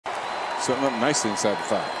Setting up nicely inside the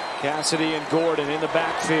 5. Cassidy and Gordon in the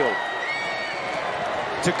backfield.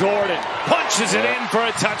 To Gordon. Punches it in for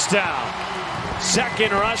a touchdown.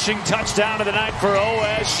 Second rushing touchdown of the night for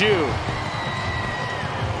OSU.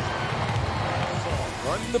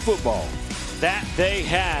 Run the football. That they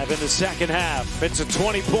have in the second half. It's a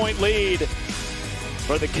 20-point lead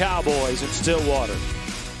for the Cowboys in Stillwater.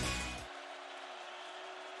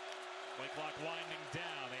 Play clock winding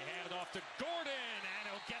down. They hand it off to Gordon, and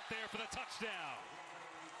he'll get there for the touchdown.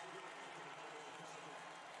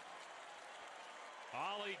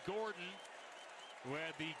 Ollie Gordon, who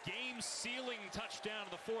had the game-sealing touchdown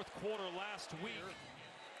in the fourth quarter last week,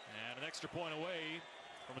 and an extra point away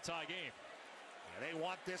from a tie game. Yeah, they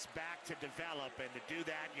want this back to develop, and to do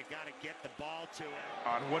that, you got to get the ball to it.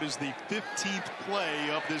 On what is the 15th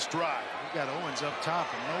play of this drive. We've got Owens up top,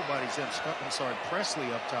 and nobody's in. I'm sorry,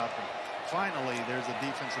 Presley up top, and finally there's a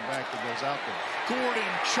defensive back that goes out there.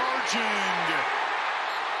 Gordon charging,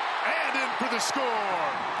 and in for the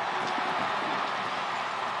score.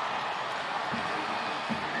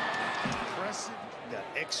 Impressive. Got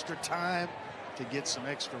extra time to get some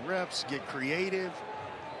extra reps, get creative.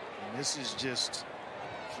 And this is just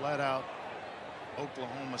flat out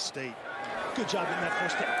Oklahoma State. Good job in that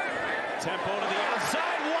first down. Tempo to the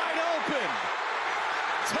outside, wide open.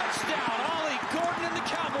 Touchdown, Ollie Gordon and the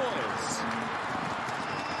Cowboys.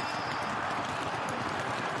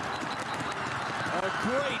 A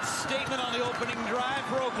great statement on the opening drive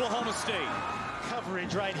for Oklahoma State.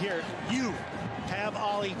 Coverage right here. You have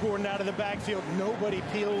Ollie Gordon out of the backfield. Nobody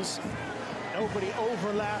peels. Nobody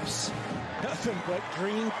overlaps. Nothing but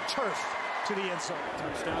green turf to the end zone.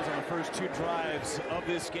 Touchdowns on the first 2 drives of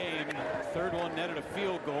this game. Third one netted a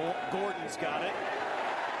field goal. Gordon's got it.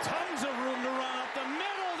 Tons of room to run up the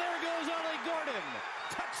middle. There goes Ollie Gordon.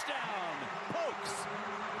 Touchdown. Pokes.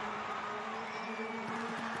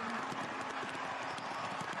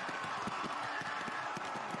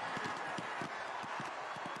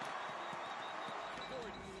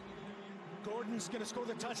 Gordon's going to score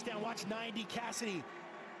the touchdown. Watch 90 Cassidy.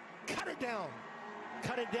 Cut it down.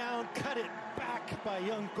 Cut it down. Cut it back by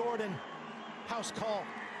young Gordon. House call.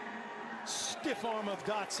 Stiff arm of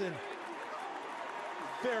Dotson.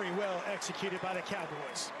 Very well executed by the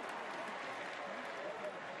Cowboys.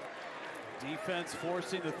 Defense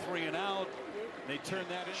forcing the 3 and out. They turn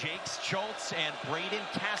that in. Jakes Schultz and Braden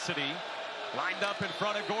Cassidy lined up in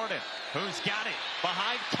front of Gordon, who's got it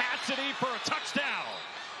behind Cassidy for a touchdown.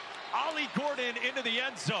 Ollie Gordon into the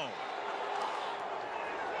end zone.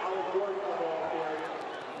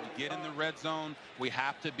 Get in the red zone, we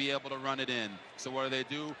have to be able to run it in. So what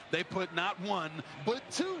do? They put not 1, but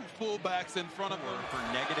 2 fullbacks in front of her for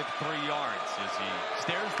negative 3 yards as he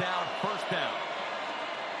stares down first down.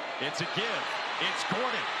 It's a give. It's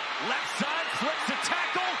Gordon. Left side, flips the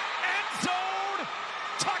tackle. End zone.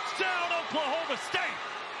 Touchdown, Oklahoma State.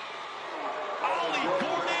 Ollie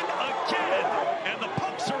Gordon again. And the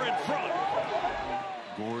Pokes are in front.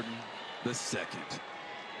 Gordon the second.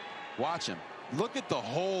 Watch him. Look at the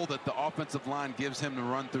hole that the offensive line gives him to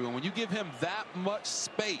run through. And when you give him that much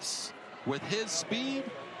space with his speed,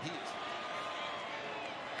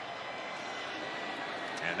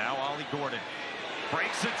 And now Ollie Gordon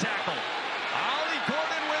breaks the tackle. Ollie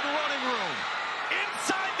Gordon with running room.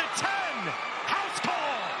 Inside the 10. House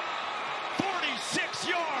call. 46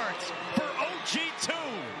 yards for OG2.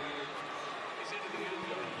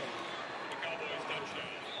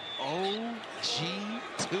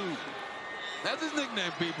 OG2. That's his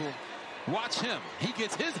nickname, people. Watch him. He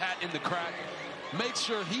gets his hat in the crack. Make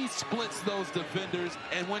sure he splits those defenders.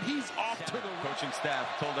 And when he's off to the coaching staff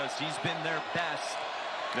told us he's been their best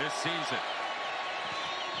this season.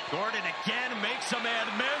 Gordon again makes a man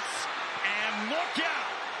miss. And look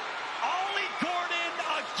out. Ollie Gordon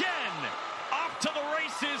again off to the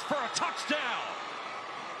races for a touchdown.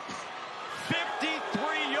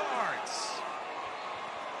 53 yards.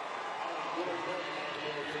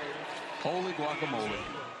 Holy guacamole.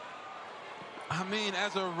 I mean,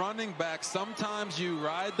 as a running back, sometimes you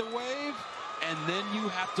ride the wave, and then you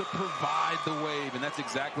have to provide the wave, and that's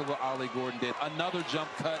exactly what Ollie Gordon did. Another jump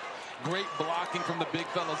cut, great blocking from the big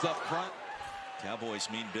fellas up front. Cowboys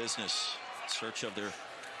mean business. In search of their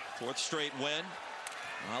 4th straight win.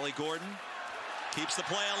 Ollie Gordon keeps the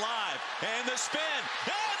play alive, and the spin,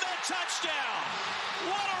 and the touchdown.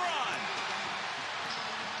 What a run!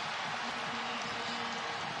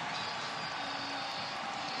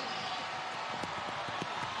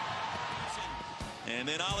 And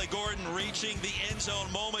then Ollie Gordon reaching the end zone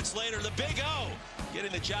moments later. The big O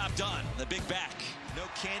getting the job done. The big back. No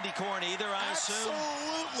candy corn either, I assume.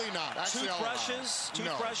 Absolutely not. Actually, Toothbrushes? No,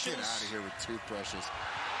 Toothbrushes? get out of here with toothbrushes.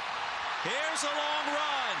 Here's a long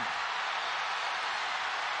run.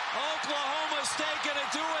 Oklahoma State going to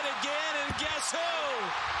do it again, and guess who?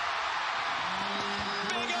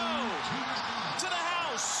 Big O to the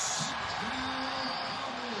house.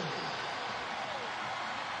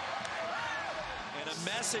 And a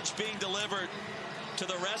message being delivered to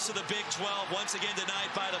the rest of the Big 12 once again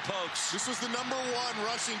tonight by the Pokes. This was the #1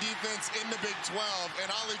 rushing defense in the Big 12,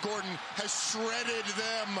 and Ollie Gordon has shredded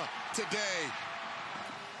them today.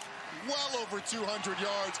 Well over 200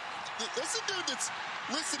 yards. This is a dude that's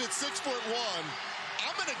listed at 6'1".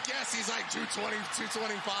 I'm going to guess he's like 220,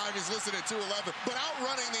 225. He's listed at 211. But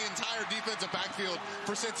outrunning the entire defensive backfield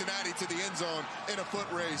for Cincinnati to the end zone in a foot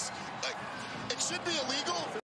race. It should be illegal.